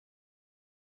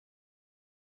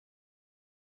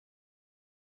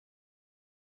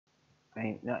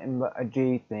Ain't nothing but a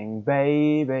G thing,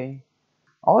 baby.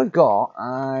 I've got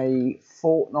a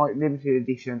Fortnite limited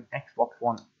edition Xbox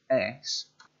One S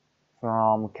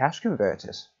from Cash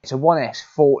Converters. It's a 1S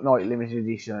Fortnite limited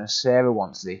edition, and Sarah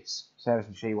wants this. Sarah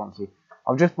said she wants it.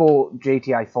 I've just bought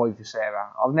GTA 5 for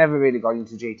Sarah. I've never really got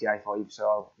into GTA 5,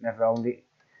 so I've never owned it.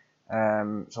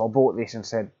 So I bought this and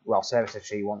said, well, Sarah said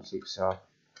she wants it, so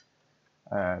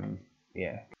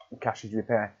yeah, Cash is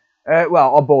repair.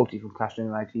 Well, I bought it from Cash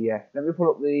United, yeah. Let me pull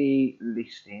up the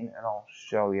listing and I'll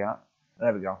show you.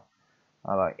 There we go.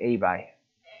 Alright, eBay.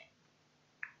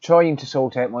 Trying to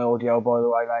sort out my audio, by the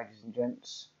way, ladies and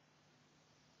gents.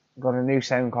 Got a new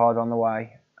sound card on the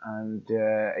way and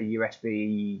a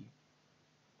USB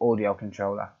audio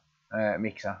controller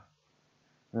mixer.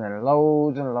 And then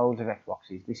loads and loads of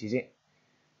Xboxes. This is it.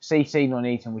 CC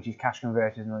Nuneaton, which is Cash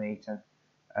Converters Nuneaton.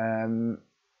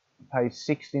 Paid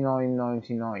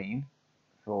 $69.99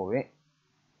 for it.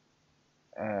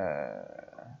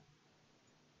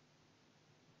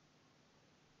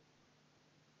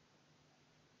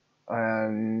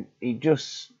 It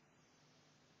just,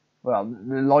 well,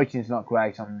 the lighting's not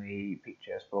great on the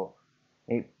pictures, but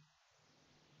it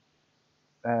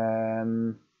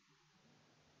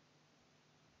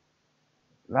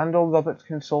Randall Roberts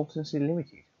Consultancy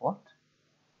Limited. What?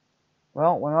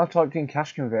 Well, when I typed in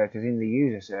Cash Converters in the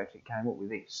user search, it came up with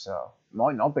this, so it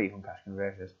might not be from Cash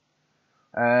Converters.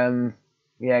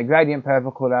 Yeah, gradient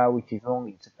purple colour, which is wrong.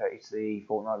 It's the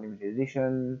Fortnite limited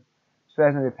edition.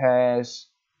 Spares and repairs.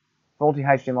 Faulty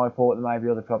HDMI port. There may be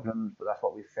other problems, but that's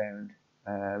what we've found.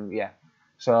 Yeah,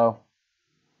 so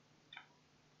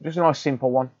just a nice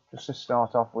simple one, just to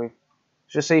start off with.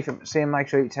 Just see and make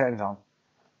sure it turns on.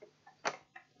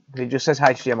 It just says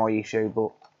HDMI issue,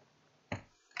 but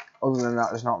other than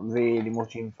that, there's not really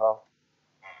much info.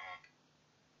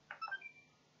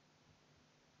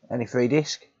 Any free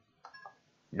disc?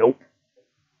 Nope.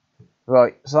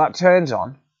 Right, so that turns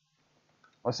on.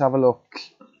 Let's have a look.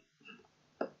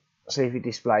 See if it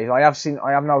displays. I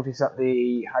have noticed that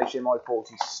the HDMI port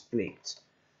is split.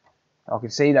 I can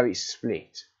see that it's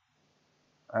split.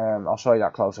 I'll show you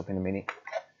that close up in a minute.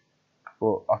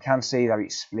 But I can see that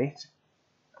it's split.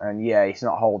 And yeah, it's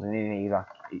not holding in either.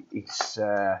 It's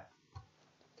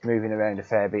moving around a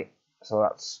fair bit. So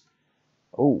that's...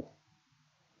 Oh.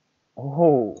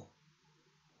 Oh.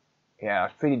 Yeah,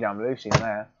 it's pretty damn loose in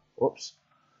there. Whoops.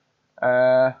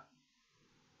 Let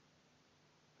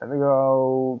me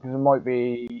go, because there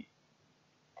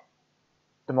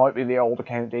might be the old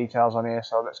account details on here,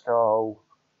 so let's go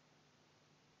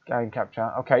game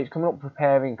capture. Okay, it's coming up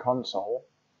preparing console.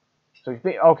 So it's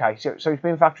been okay, so it's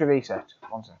been factory reset.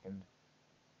 1 second.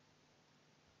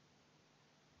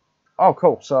 Oh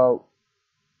cool, so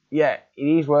yeah, it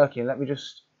is working. Let me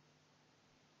just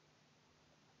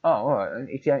alright,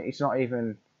 it's not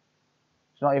even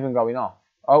going off.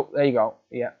 Oh, there you go.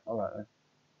 Yeah, alright then.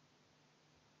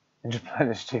 And just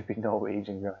playing a stupid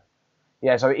Norwegian guy.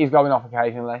 Yeah, so it is going off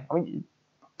occasionally. I mean,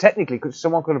 technically,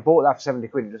 someone could have bought that for 70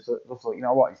 quid and just thought, you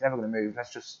know what, it's never going to move.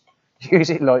 Let's just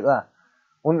use it like that.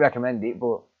 Wouldn't recommend it,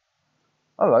 but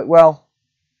alright. Well,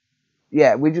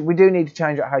 yeah, we do need to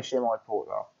change that HDMI port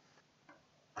though.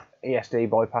 ESD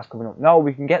bypass coming up. No,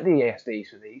 we can get the ESDs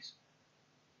for these.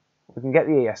 We can get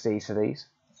the ESDs for these.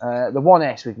 The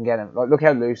 1S we can get them. Like, look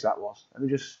how loose that was. Let me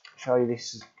just show you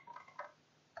this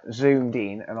zoomed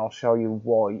in, and I'll show you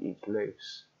why it's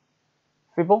loose.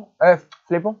 Flibble,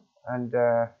 and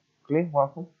Glyn,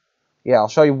 welcome. Yeah, I'll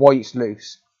show you why it's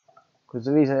loose, because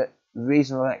there is a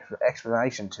reasonable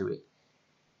explanation to it.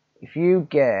 If you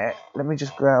get, let me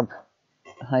just grab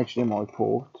a HDMI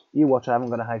port. You watch, I haven't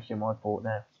got a HDMI port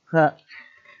now.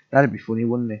 That'd be funny,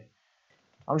 wouldn't it?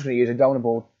 I'm just going to use a donor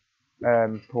board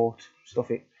port,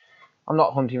 stuff it. I'm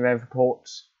not hunting around for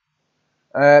ports.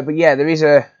 But yeah, there is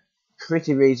a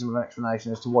pretty reasonable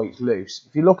explanation as to why it's loose.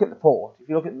 If you look at the port, if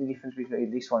you look at the difference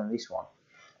between this one and this one,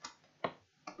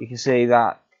 you can see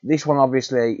that this one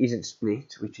obviously isn't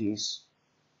split, which is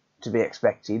to be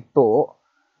expected, but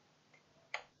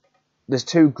there's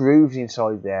two grooves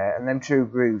inside there, and them two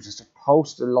grooves are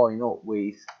supposed to line up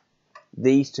with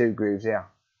these two grooves here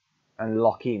and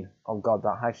lock in. Oh god,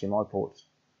 that HDMI port,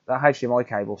 that HDMI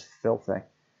cable's filthy.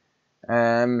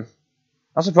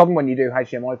 That's the problem when you do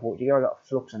HDMI ports, you get a lot of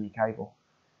flux on your cable.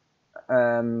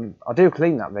 I do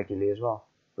clean that regularly as well.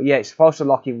 But yeah, it's supposed to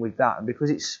lock in with that, and because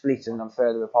it's split and I'm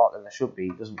further apart than it should be,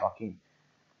 it doesn't lock in.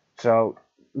 So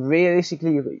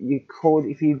realistically, you could,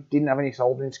 if you didn't have any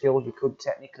soldering skills, you could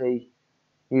technically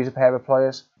use a pair of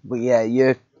pliers. But yeah,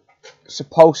 it's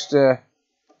supposed to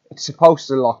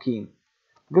lock in.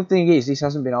 The good thing is this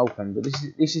hasn't been opened, but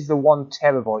this is the 1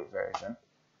 terabyte version.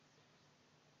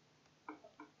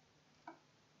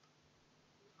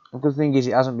 The good thing is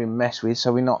it hasn't been messed with,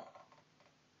 so we're not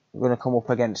going to come up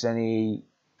against any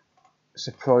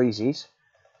surprises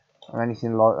or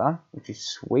anything like that, which is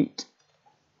sweet.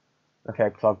 Look how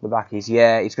clogged the back is.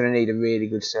 Yeah, it's going to need a really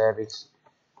good service,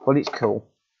 but it's cool.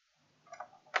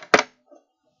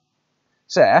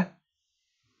 Sarah?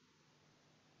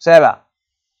 Sarah?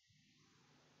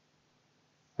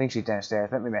 I think she's downstairs.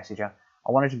 Let me message her.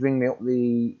 I wanted to bring me up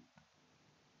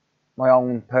my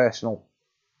own personal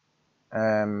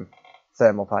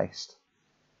thermal paste.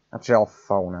 Actually, I'll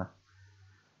phone her.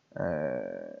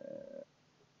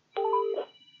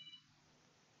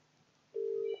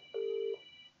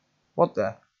 What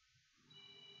the?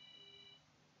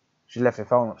 She left her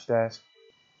phone upstairs.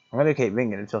 I'm going to keep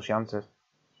ringing until she answers.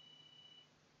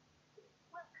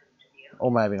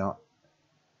 Or maybe not.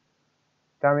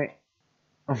 Damn it.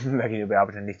 Maybe you'll be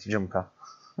able to knit a jumper.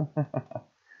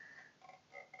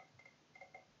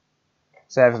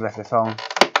 Sarah's left her phone.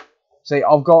 See,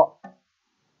 I've got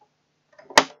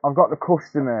the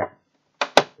customer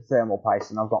thermal paste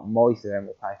and I've got my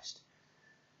thermal paste.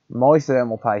 My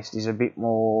thermal paste is a bit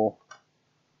more.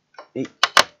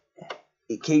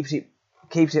 It keeps it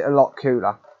a lot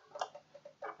cooler.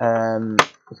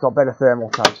 It's got better thermal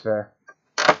transfer.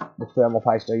 The thermal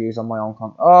paste I use on my own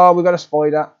con. Oh, we got a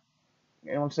spider.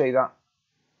 Anyone see that?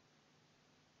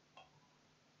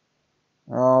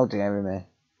 Oh dear me.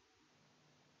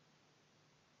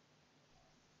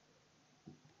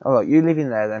 Alright, you live in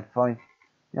there then, fine.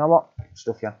 You know what?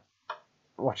 Stuff you.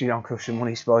 Watch you don't crush some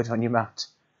money spider on your mat.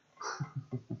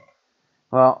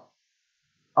 Well,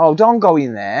 oh, don't go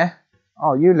in there.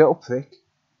 Oh, you little prick.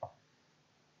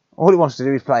 All he wants to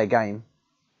do is play a game.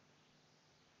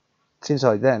 It's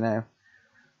inside there now.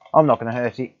 I'm not going to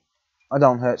hurt it. I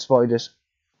don't hurt spiders.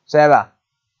 Sarah.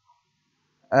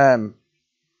 You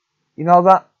know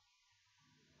that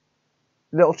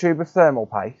little tube of thermal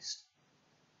paste?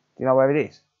 Do you know where it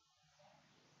is?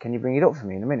 Can you bring it up for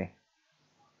me in a minute?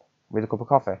 With a cup of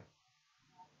coffee?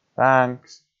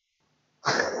 Thanks.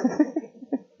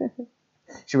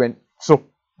 She went, sup,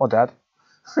 my dad.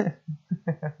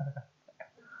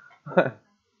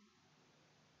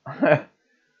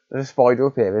 There's a spider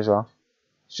up here as well.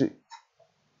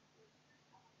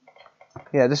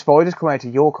 Yeah, the spider's come out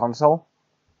of your console.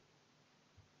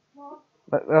 What?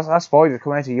 That spider's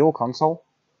come out of your console.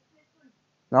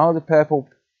 No, the purple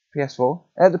PS4.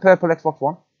 The purple Xbox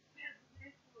One.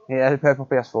 Yeah, the purple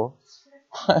PS4.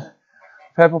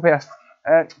 Purple PS.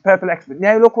 Purple Xbox.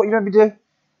 Now look what you made me do.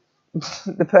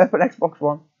 The purple Xbox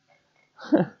One.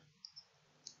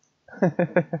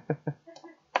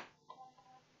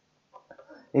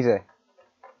 Easy.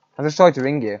 I just tried to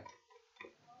ring you.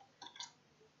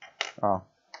 Oh.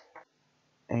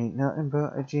 Ain't nothing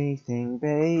but a G thing,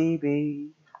 baby.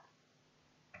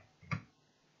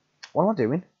 What am I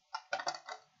doing?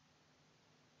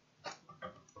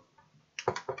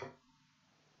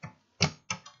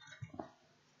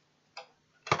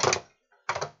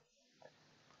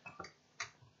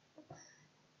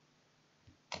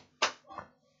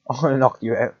 I'm gonna knock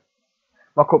you out.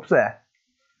 My cup's there.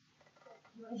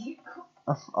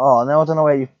 Oh, now I don't know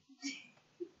where you.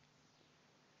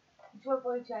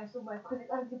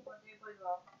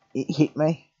 It hit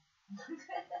me.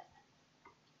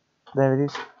 There it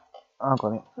is. I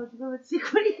got it.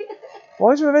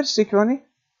 Why is there a red sticker on it?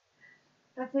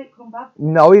 That's it, come back.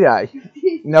 No, it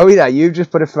ain't. No, it ain't. You've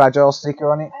just put a fragile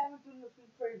sticker on it. I haven't done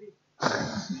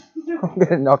nothing private. I'm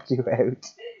gonna knock you out.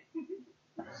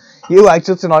 You wait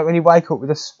till tonight when you wake up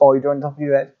with a spider on top of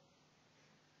your head.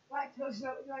 Right, tell us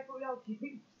what you like all your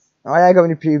pubes. I ain't got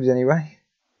any pubes anyway.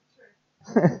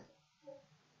 True.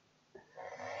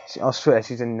 I swear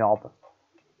she's a knob.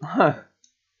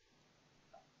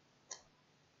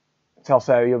 Tell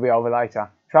Sarah you'll be over later.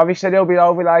 Travis said he'll be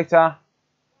over later.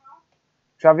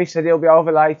 Travis said he'll be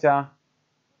over later.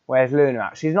 Where's Luna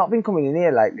at? She's not been coming in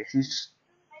here lately.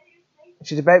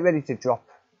 She's about ready to drop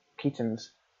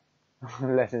kittens.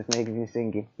 Lessons making you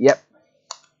thinking. Yep.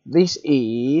 This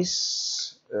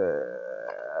is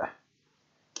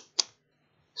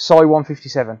SY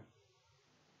 157.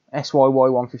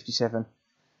 SYY 157.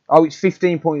 Oh, it's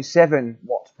 15.7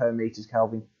 watts per meters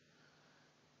Kelvin.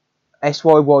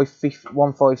 SYY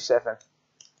 157.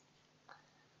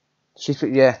 She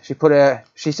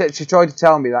said she tried to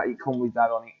tell me that it come with that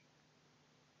on it.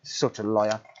 Such a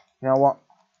liar. You know what?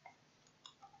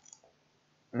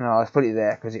 No, let's put it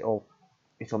there because it'll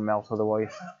melt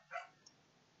otherwise.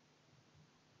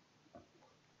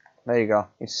 There you go.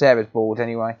 It's Sarah's board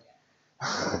anyway.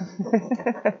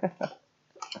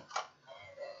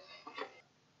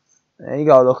 There you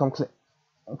go. Look,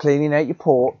 I'm cleaning out your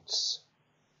ports.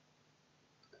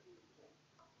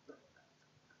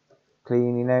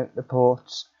 Cleaning out the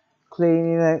ports.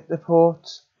 Cleaning out the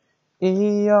ports.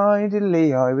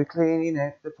 E-I-D-L-E-I, we're cleaning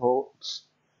out the ports.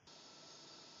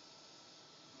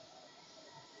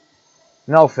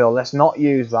 No, Phil, let's not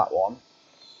use that one.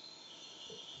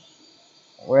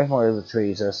 Where's my other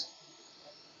tweezers?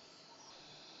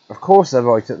 Of course they're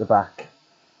right at the back.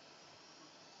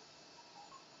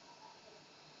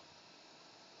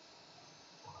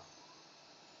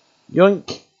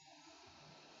 Yoink.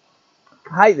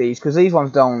 I hate these because these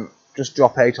ones don't just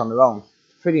drop out on their own.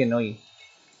 It's pretty annoying.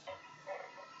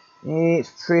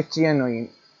 It's pretty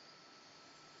annoying.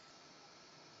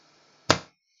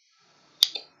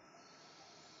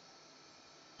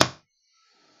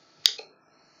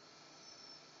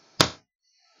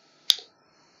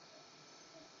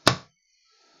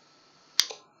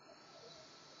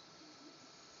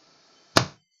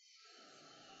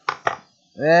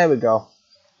 There we go.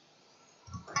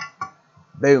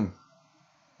 Boom.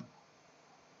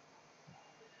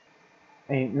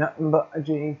 Ain't nothing but a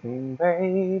G thing,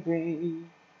 baby.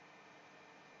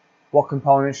 What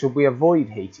components should we avoid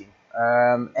heating?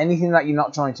 Anything that you're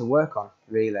not trying to work on,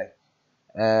 really.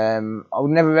 I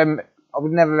would never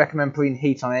recommend putting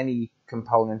heat on any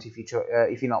component if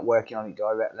you're not working on it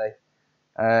directly.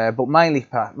 But mainly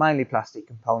plastic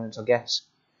components, I guess.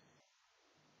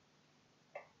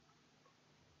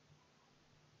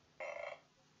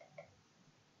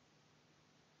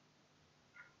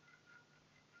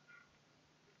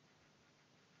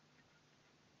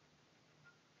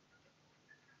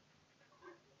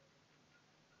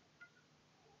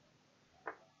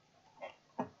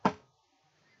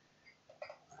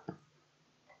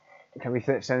 Can we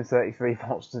send 33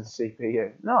 volts to the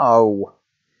CPU? No.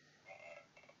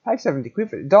 Pay 70 quid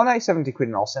for it. Donate 70 quid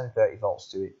and I'll send 30 volts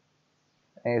to it.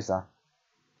 Here's that.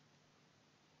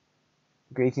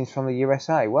 Greetings from the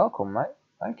USA. Welcome, mate.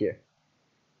 Thank you.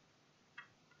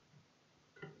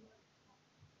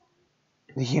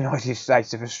 The United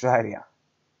States of Australia.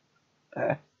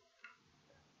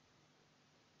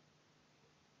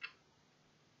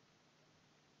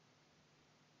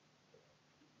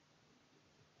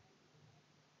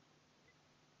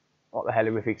 What the hell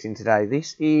are we fixing today?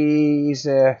 This is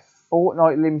a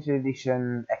Fortnite limited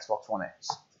edition Xbox One X.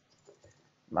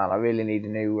 Man, I really need a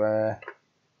new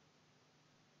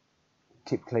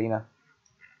tip cleaner.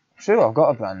 Sure, I've got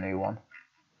a brand new one.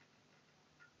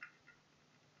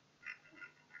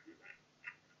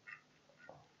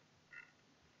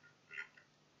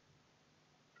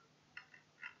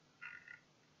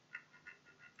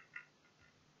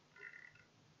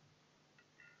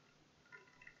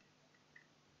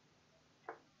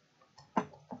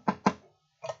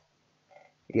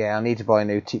 Yeah, I need to buy a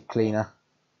new tip cleaner.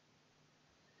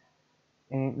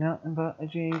 Ain't nothing but a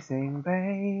G thing,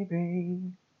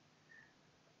 baby.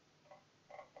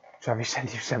 Travis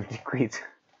sent you 70 quid.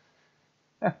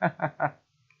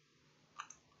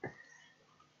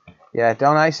 Yeah,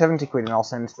 donate 70 quid and I'll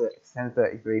send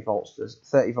 33 volts to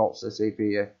 30 volts to the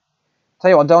CPU.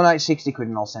 Tell you what, donate 60 quid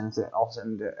and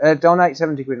donate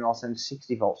 70 quid and I'll send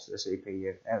 60 volts to the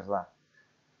CPU. How's that?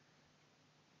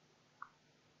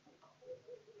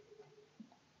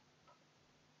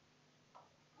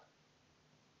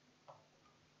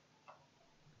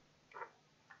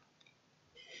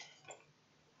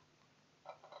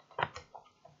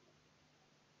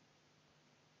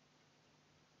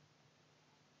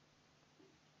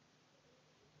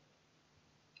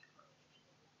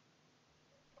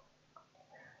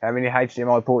 How many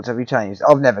HDMI ports have you changed?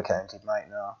 I've never counted, mate,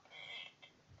 no.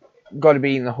 Got to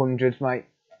be in the hundreds, mate.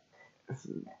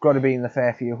 Got to be in the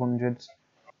fair few hundreds.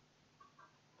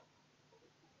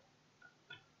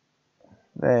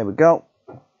 There we go.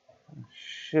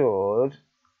 Should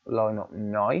line up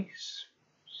nice.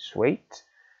 Sweet.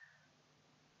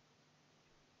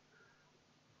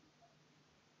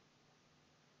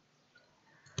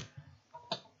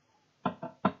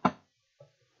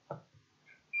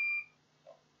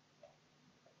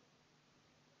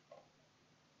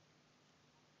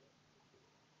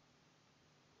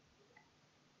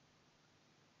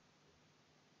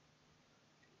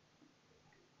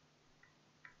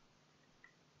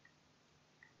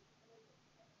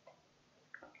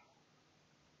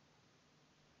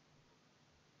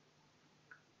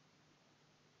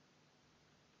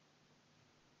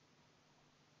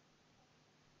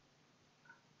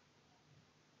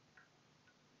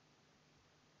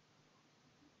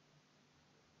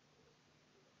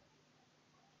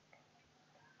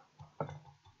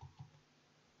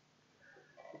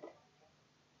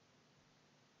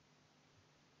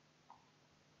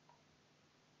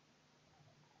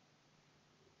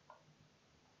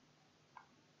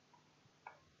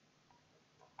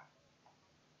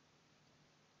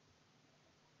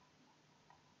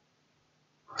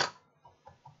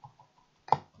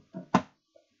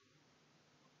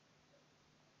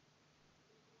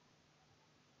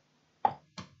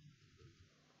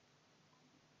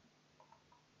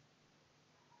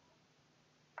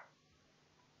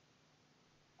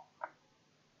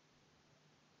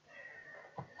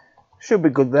 Should be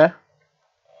good there.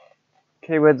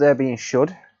 Keyword there being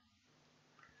should.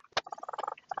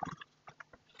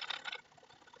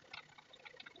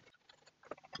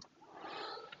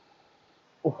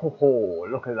 Oh,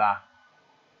 look at that.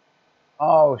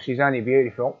 Oh, she's only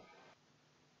beautiful.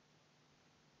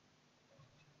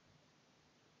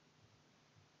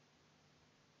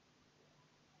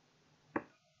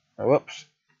 Oh, whoops.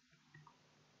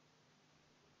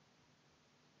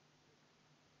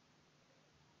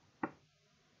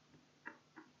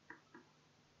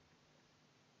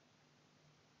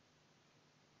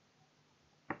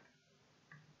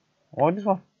 Why does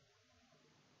my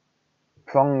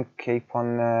prong keep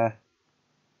on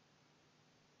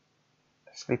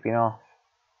slipping off?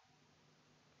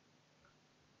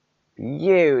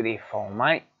 Beautiful,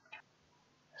 mate.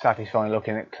 Satisfying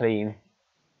looking at clean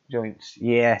joints.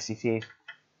 Yes, it is.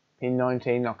 Pin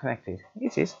 19 not connected.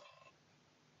 It is.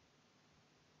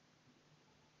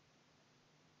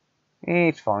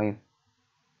 It's fine.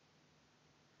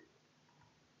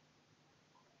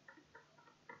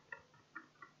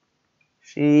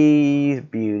 She's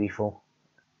beautiful.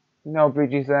 No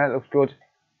bridges there, looks good.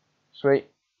 Sweet.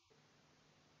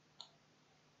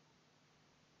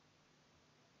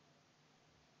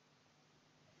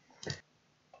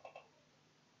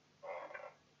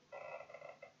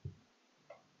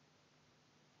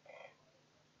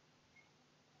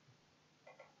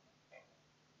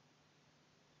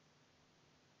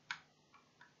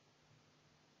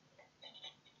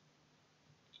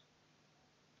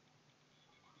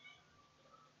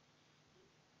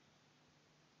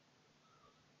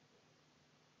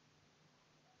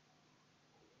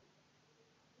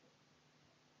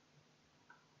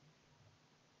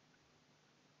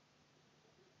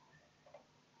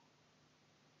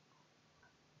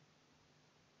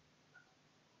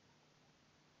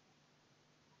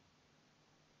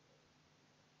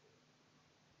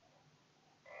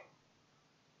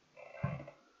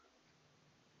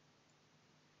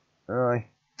 Right.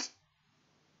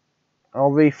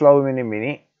 I'll reflow him in a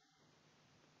minute.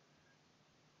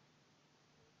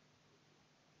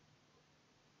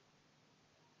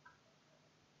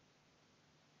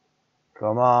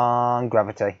 Come on,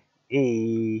 gravity.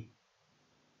 E.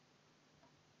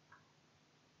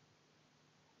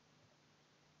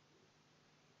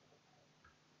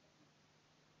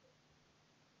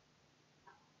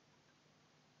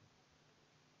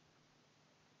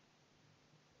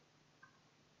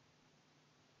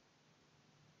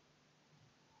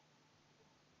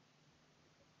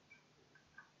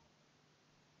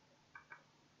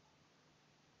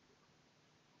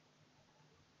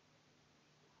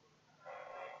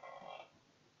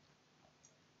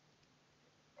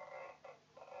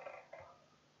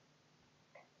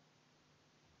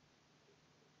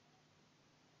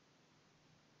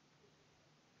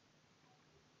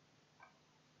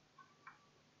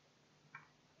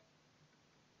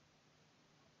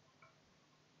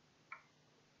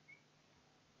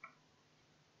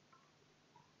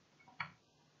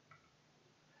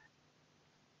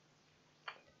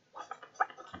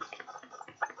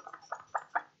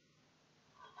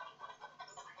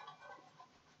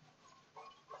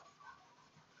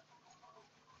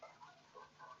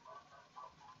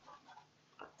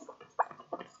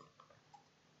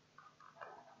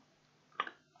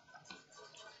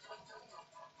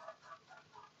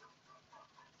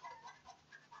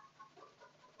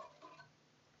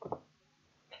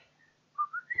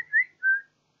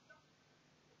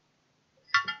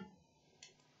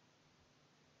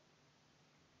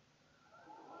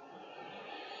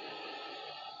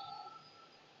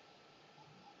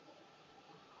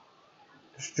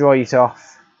 Just dry it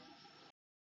off.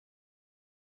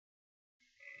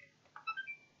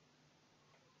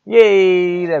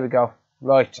 Yay! There we go.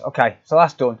 Right. Okay. So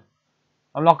that's done.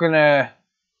 I'm not gonna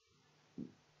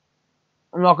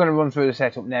run through the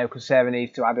setup now because Sarah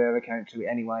needs to add her account to it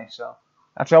anyway. So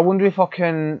actually, I wonder if I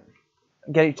can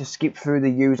get it to skip through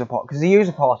the user part because the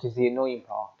user part is the annoying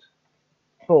part.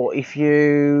 But if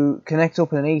you connect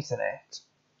up an Ethernet,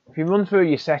 if you run through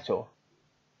your setup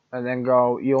and then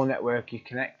go your network is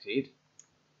connected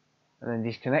and then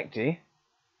disconnect it,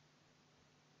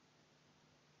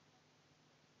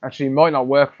 actually it might not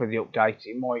work for the update.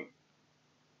 It might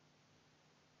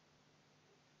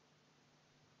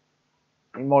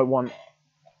want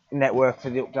network for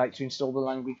the update to install the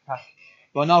language pack.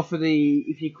 But I know for the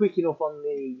if you're quick enough on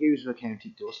the user account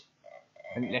it does,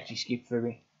 and it lets you skip through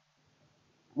it.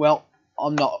 Well,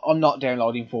 I'm not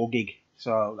downloading 4 gig,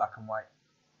 so that can wait.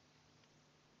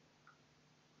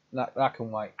 That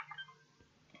can wait.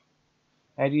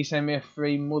 How do you send me a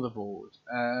free motherboard?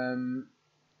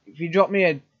 If you drop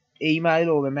me email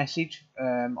or a message,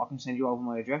 I can send you over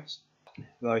my address.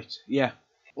 Right, yeah.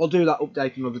 I'll do that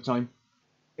update another time.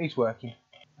 It's working.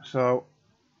 So,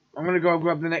 I'm going to go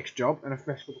grab the next job and a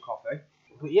fresh cup of coffee.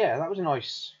 But yeah, that was a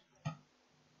nice,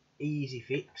 easy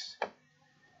fix.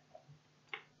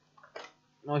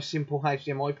 Nice simple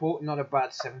HDMI port, not a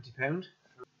bad £70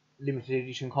 limited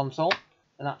edition console,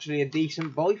 and actually a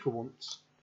decent buy for once.